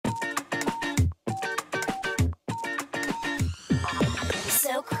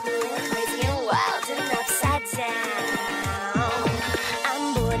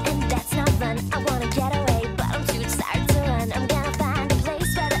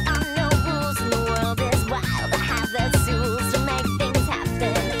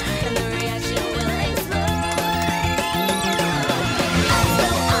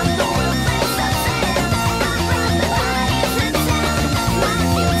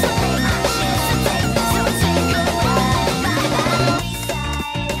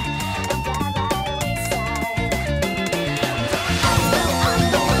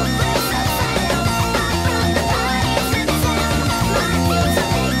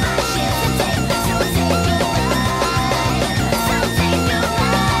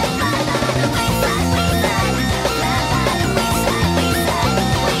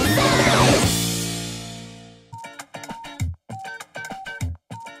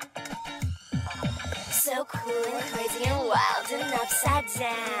So cool and crazy and wild and upside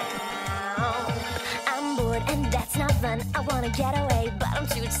down. I'm bored and that's not fun. I wanna get away, but I'm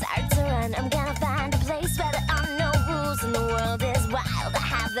too tired to run. I'm gonna find a place where there are no rules and the world is wild. I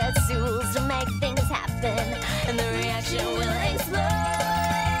have the tools to make things happen, and the reaction will explode.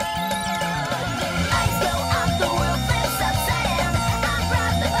 Lights go off, the world flips upside down. I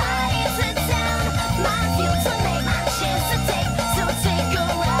brought the party to town. My view to make, my chance to take. So take a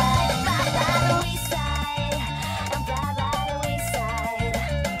ride, fly by the wayside, and fly by the wayside.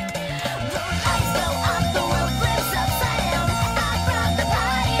 The lights go off, the world flips upside down. I brought the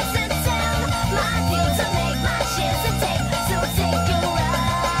party to town. My view to make, my chance to take. So take a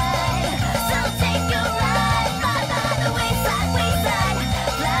ride, so take a ride, fly by the wayside, wayside,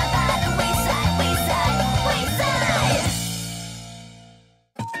 fly by the wayside, wayside, wayside.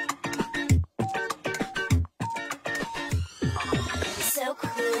 So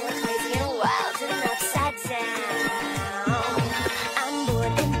cool and crazy and wild and upside down. I'm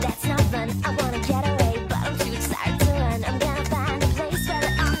bored and that's not fun. I wanna get away, but I'm too tired to run. I'm gonna find a place where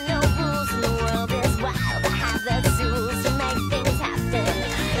there are no rules and the world is wild. I have the tools to make things happen,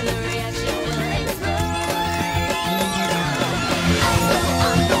 and the reaction will explode. Lights go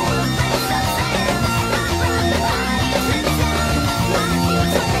on, the world flips upside down. I brought the party to town. My view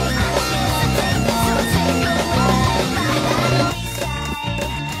to make, my chance to take. So take a ride, fly by the wayside,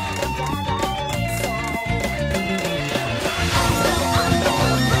 and fly by the wayside. Lights go on, the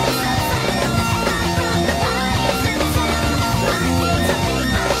world flips upside down. I brought the party to town. My view to make,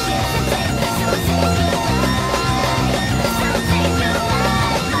 my chance to take. So take a ride, so take a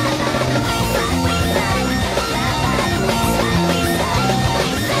ride, fly by the wayside, wayside, fly by the wayside, wayside,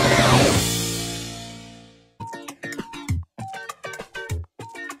 wayside.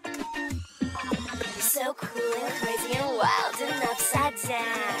 So cool and crazy and wild and upside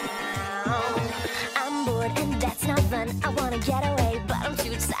down. I'm bored and that's not fun. I wanna get away, but I'm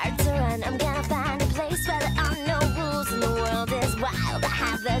too tired to run. I'm gonna find a place where there are no rules and the world is wild. I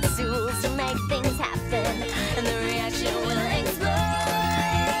have the tools to make things happen, and the reaction will explode.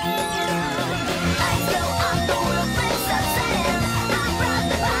 Lights go off, the world flips upside down. I brought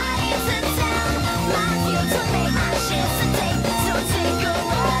the party to town. My view to make, my chance to take. So take a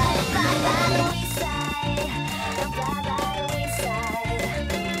ride, fly by the wayside, and fly by the wayside.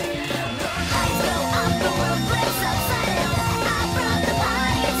 Lights go off, the world flips upside down. I brought the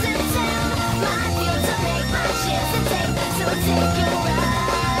party to town. My view to make, my chance to take. So take a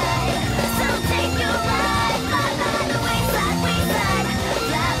ride, so take a ride, fly by the wayside, wayside,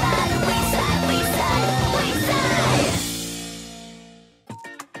 fly by the wayside, wayside, wayside.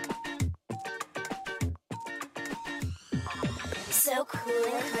 So cool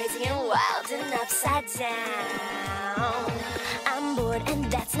and crazy and wild and upside down. I'm bored and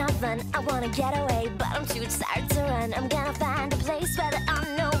that's not fun. I wanna get away, but I'm too tired to run. I'm gonna find a place where there are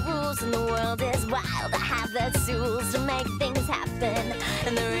no rules and the world is wild. I have the tools to make things happen,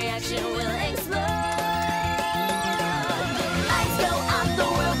 and the reaction will explode.